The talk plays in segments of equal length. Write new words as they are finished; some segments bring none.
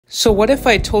So what if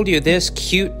I told you this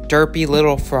cute, derpy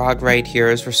little frog right here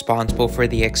is responsible for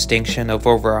the extinction of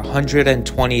over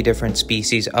 120 different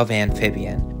species of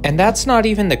amphibian? And that's not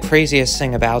even the craziest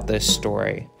thing about this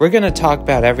story. We're gonna talk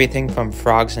about everything from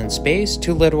frogs in space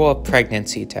to literal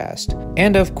pregnancy test.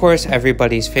 And of course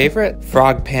everybody's favorite,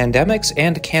 frog pandemics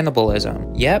and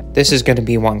cannibalism. Yep, this is gonna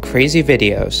be one crazy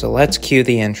video, so let's cue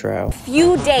the intro.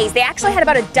 Few days, they actually had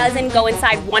about a dozen go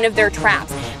inside one of their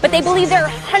traps, but they believe there are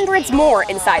hundreds more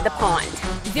inside the pond.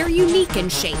 They're unique in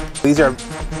shape. These are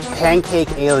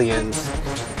pancake aliens.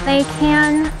 They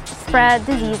can spread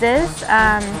diseases,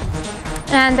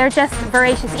 and they're just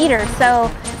voracious eaters,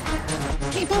 so...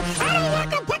 People, I don't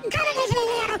want them putting chemicals in the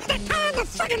water. They're telling the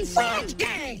friggin' frogs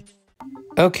gay.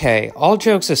 Okay, all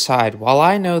jokes aside, while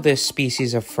I know this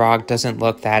species of frog doesn't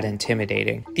look that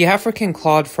intimidating, the African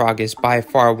clawed frog is by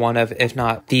far one of, if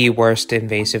not the worst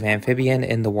invasive amphibian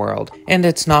in the world, and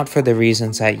it's not for the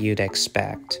reasons that you'd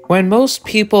expect. When most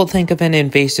people think of an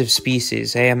invasive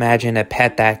species, they imagine a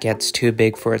pet that gets too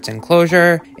big for its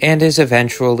enclosure and is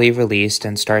eventually released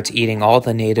and starts eating all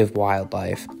the native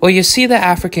wildlife. Well, you see, the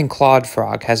African clawed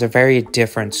frog has a very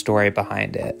different story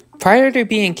behind it. Prior to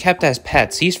being kept as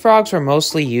pets, these frogs were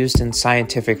mostly used in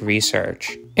scientific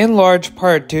research, in large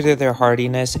part due to their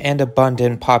hardiness and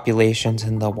abundant populations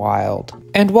in the wild.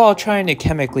 And while trying to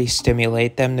chemically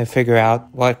stimulate them to figure out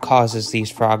what causes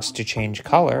these frogs to change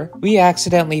color, we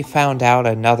accidentally found out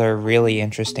another really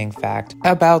interesting fact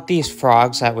about these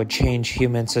frogs that would change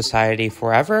human society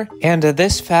forever, and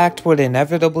this fact would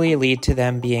inevitably lead to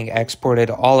them being exported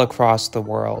all across the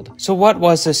world. So what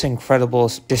was this incredible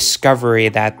discovery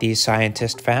that these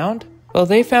scientists found? Well,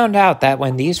 they found out that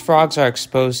when these frogs are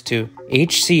exposed to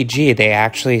HCG, they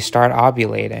actually start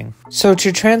ovulating. So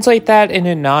to translate that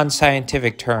into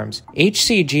non-scientific terms,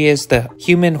 HCG is the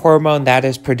human hormone that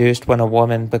is produced when a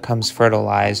woman becomes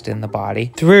fertilized in the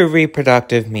body through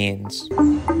reproductive means.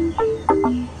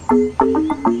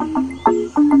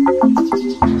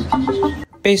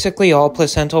 Basically, all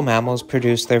placental mammals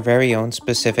produce their very own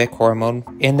specific hormone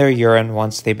in their urine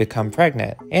once they become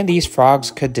pregnant, and these frogs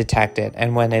could detect it,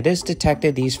 and when it is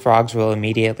detected, these frogs will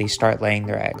immediately start laying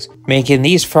their eggs, making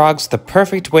these frogs the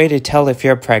perfect way to tell if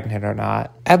you're pregnant or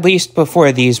not, at least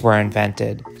before these were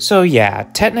invented. So yeah,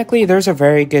 technically there's a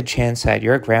very good chance that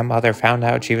your grandmother found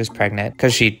out she was pregnant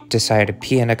because she decided to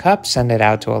pee in a cup, send it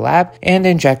out to a lab, and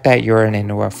inject that urine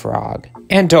into a frog.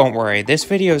 And don't worry, this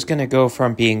video is going to go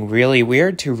from being really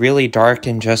weird to really dark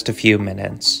in just a few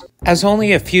minutes. As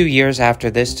only a few years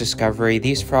after this discovery,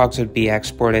 these frogs would be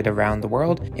exported around the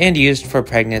world and used for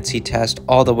pregnancy tests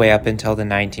all the way up until the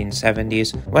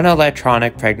 1970s, when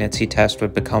electronic pregnancy tests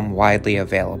would become widely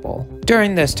available.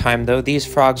 During this time though, these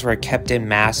frogs were kept in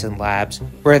mass in labs,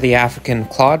 where the African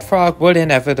clawed frog would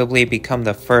inevitably become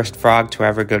the first frog to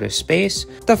ever go to space,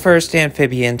 the first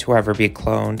amphibian to ever be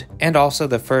cloned, and also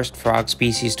the first frog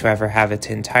species to ever have its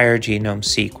entire genome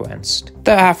sequenced.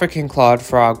 The African clawed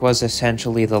frog was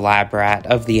essentially the lab rat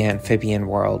of the amphibian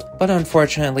world, but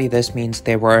unfortunately this means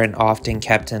they weren't often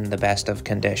kept in the best of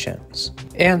conditions.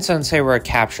 And since they were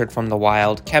captured from the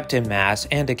wild, kept in mass,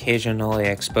 and occasionally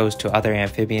exposed to other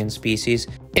amphibian species,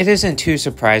 it isn't too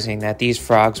surprising that these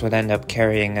frogs would end up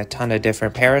carrying a ton of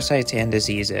different parasites and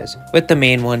diseases, with the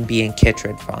main one being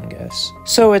chytrid fungus.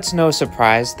 So it's no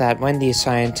surprise that when these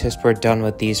scientists were done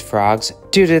with these frogs,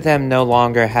 due to them no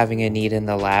longer having a need in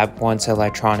the lab once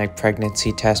electronic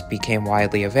pregnancy tests became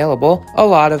widely available, a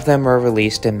lot of them were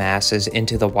released in masses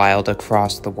into the wild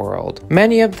across the world.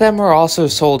 Many of them were also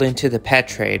sold into the pet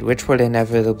trade, which would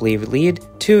inevitably lead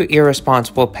to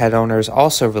irresponsible pet owners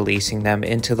also releasing them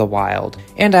into the wild.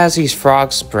 And as these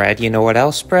frogs spread, you know what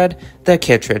else spread? The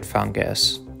chytrid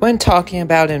fungus. When talking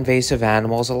about invasive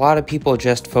animals, a lot of people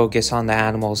just focus on the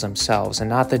animals themselves and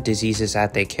not the diseases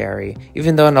that they carry,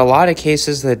 even though in a lot of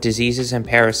cases the diseases and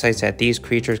parasites that these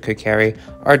creatures could carry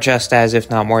are just as, if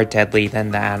not more deadly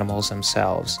than the animals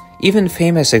themselves. Even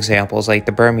famous examples like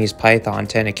the Burmese python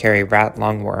tend to carry rat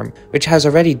lungworm, which has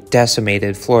already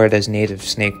decimated Florida's native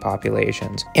snake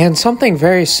populations. And something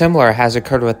very similar has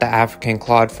occurred with the African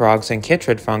clawed frogs and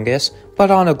chytrid fungus, but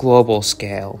on a global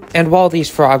scale. And while these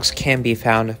frogs can be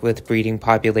found with breeding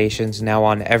populations now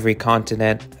on every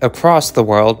continent across the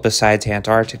world besides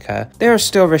Antarctica, they are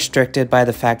still restricted by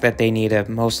the fact that they need a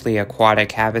mostly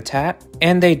aquatic habitat,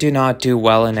 and they do not do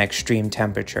well in extreme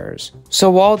temperatures. So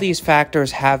while these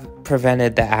factors have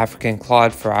prevented the African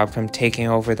clawed frog from taking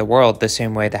over the world the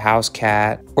same way the house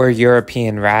cat or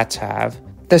European rats have,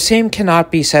 the same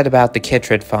cannot be said about the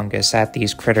chytrid fungus that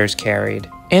these critters carried.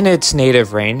 In its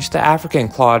native range, the African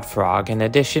clawed frog, in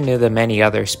addition to the many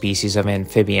other species of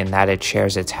amphibian that it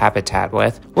shares its habitat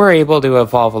with, were able to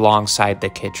evolve alongside the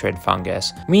chytrid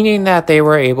fungus, meaning that they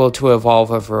were able to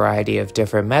evolve a variety of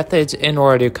different methods in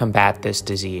order to combat this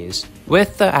disease.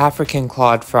 With the African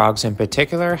clawed frogs in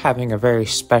particular having a very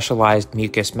specialized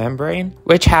mucous membrane,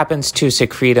 which happens to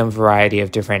secrete a variety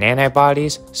of different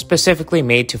antibodies, specifically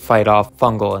made to fight off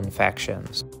fungal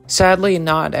infections. Sadly,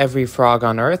 not every frog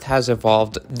on Earth has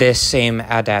evolved this same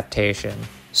adaptation.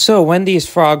 So when these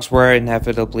frogs were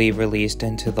inevitably released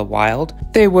into the wild,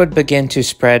 they would begin to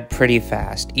spread pretty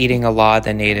fast, eating a lot of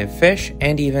the native fish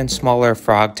and even smaller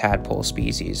frog tadpole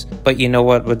species. But you know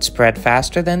what would spread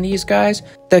faster than these guys?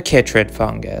 The chytrid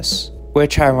fungus,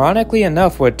 which ironically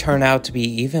enough would turn out to be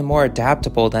even more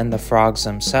adaptable than the frogs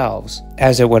themselves,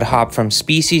 as it would hop from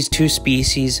species to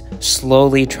species,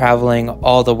 slowly traveling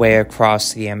all the way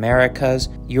across the Americas,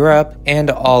 Europe, and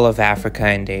all of Africa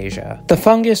and Asia. The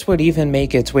fungus would even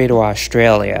make its way to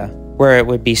Australia, where it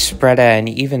would be spread at an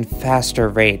even faster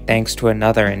rate thanks to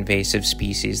another invasive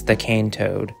species, the cane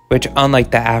toad, which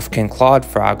unlike the African clawed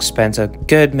frog spends a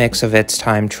good mix of its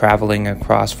time traveling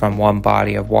across from one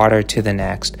body of water to the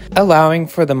next, allowing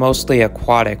for the mostly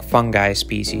aquatic fungi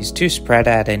species to spread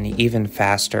at an even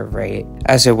faster rate,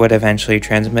 as it would eventually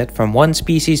transmit from one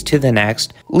species to the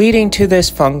next, leading to this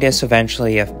fungus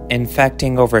eventually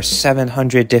infecting over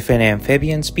 700 different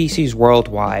amphibian species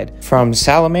worldwide, from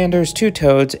salamanders to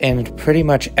toads and pretty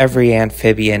much every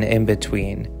amphibian in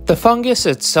between. The fungus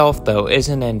itself, though,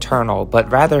 isn't internal, but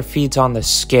rather feeds on the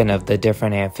skin of the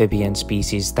different amphibian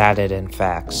species that it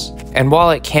infects. And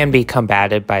while it can be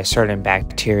combated by certain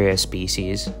bacteria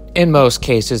species, in most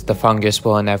cases the fungus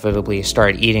will inevitably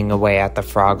start eating away at the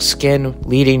frog's skin,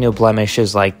 leading to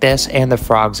blemishes like this and the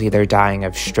frogs either dying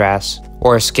of stress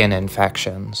or skin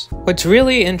infections. What's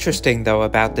really interesting though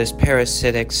about this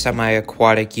parasitic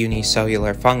semi-aquatic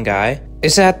unicellular fungi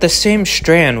is that the same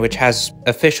strand which has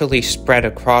officially spread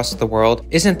across the world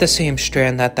isn't the same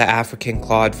strand that the African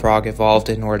clawed frog evolved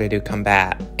in order to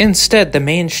combat. Instead, the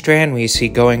main strand we see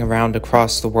going around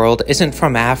across the world isn't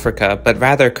from Africa, but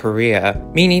rather Korea,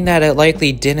 meaning that it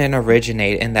likely didn't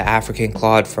originate in the African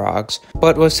clawed frogs,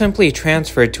 but was simply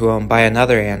transferred to them by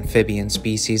another amphibian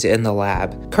species in the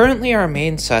lab. Currently, our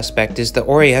main suspect is the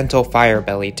oriental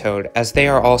firebelly toad, as they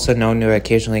are also known to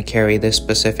occasionally carry this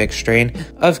specific strain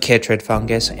of chytrid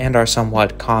fungus and are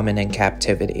somewhat common in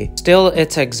captivity. Still,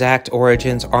 its exact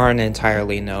origins aren't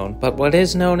entirely known, but what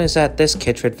is known is that this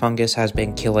chytrid fungus has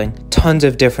been killing tons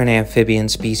of different amphibian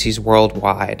species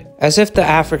worldwide. As if the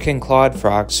African clawed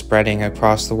frogs spreading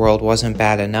across the world wasn't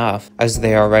bad enough, as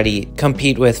they already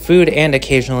compete with food and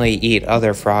occasionally eat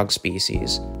other frog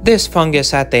species. This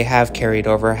fungus that they have carried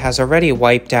over has already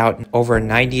wiped out over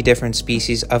 90 different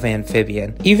species of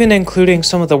amphibian, even including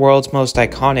some of the world's most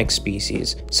iconic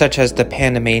species, such as the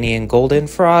Panamanian golden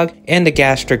frog and the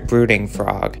gastric brooding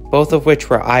frog, both of which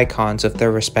were icons of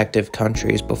their respective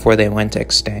countries before they went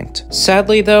extinct.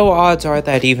 Sadly though, odds are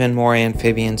that even more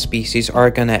amphibian species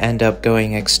are going to end up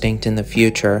going extinct in the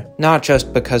future, not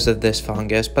just because of this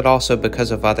fungus, but also because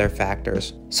of other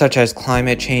factors, such as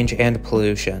climate change and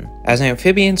pollution, as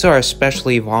amphibians are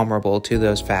especially vulnerable to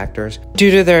those factors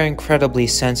due to their incredibly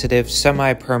sensitive,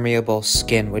 semi-permeable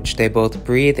skin which they both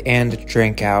breathe and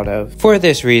drink out of. For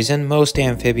this reason, most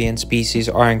amphibian species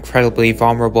are incredibly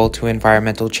vulnerable to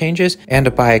environmental changes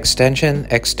and, by extension,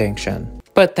 extinction.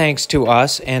 But thanks to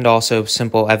us and also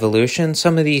simple evolution,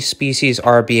 some of these species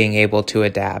are being able to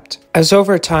adapt, as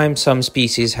over time some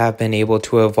species have been able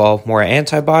to evolve more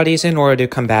antibodies in order to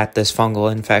combat this fungal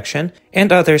infection,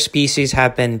 and other species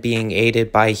have been being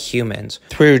aided by humans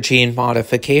through gene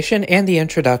modification and the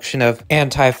introduction of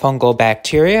antifungal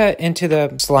bacteria into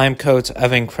the slime coats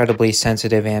of incredibly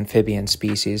sensitive amphibian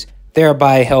species,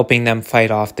 thereby helping them fight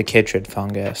off the chytrid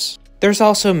fungus. There's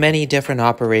also many different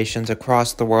operations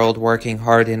across the world working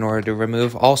hard in order to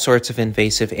remove all sorts of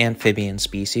invasive amphibian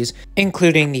species,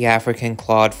 including the African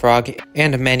clawed frog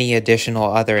and many additional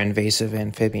other invasive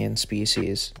amphibian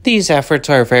species. These efforts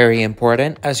are very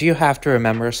important, as you have to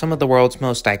remember some of the world's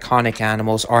most iconic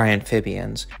animals are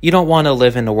amphibians. You don't want to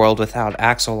live in a world without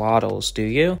axolotls, do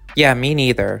you? Yeah, me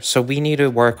neither, so we need to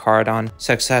work hard on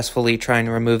successfully trying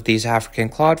to remove these African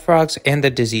clawed frogs and the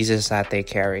diseases that they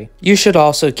carry. You should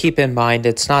also keep in mind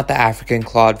it's not the African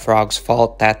clawed frog's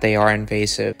fault that they are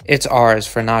invasive. It's ours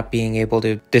for not being able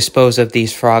to dispose of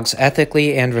these frogs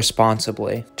ethically and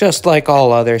responsibly. Just like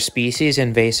all other species,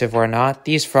 invasive or not,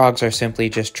 these frogs are simply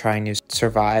just trying to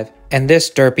survive. And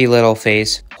this derpy little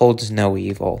face holds no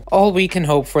evil. All we can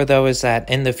hope for though is that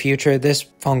in the future this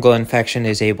fungal infection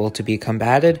is able to be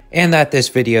combated and that this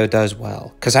video does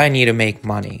well, because I need to make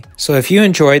money. So if you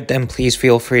enjoyed, then please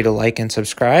feel free to like and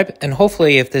subscribe, and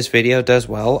hopefully if this video does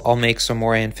well, I'll make some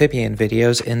more amphibian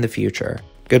videos in the future.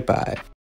 Goodbye.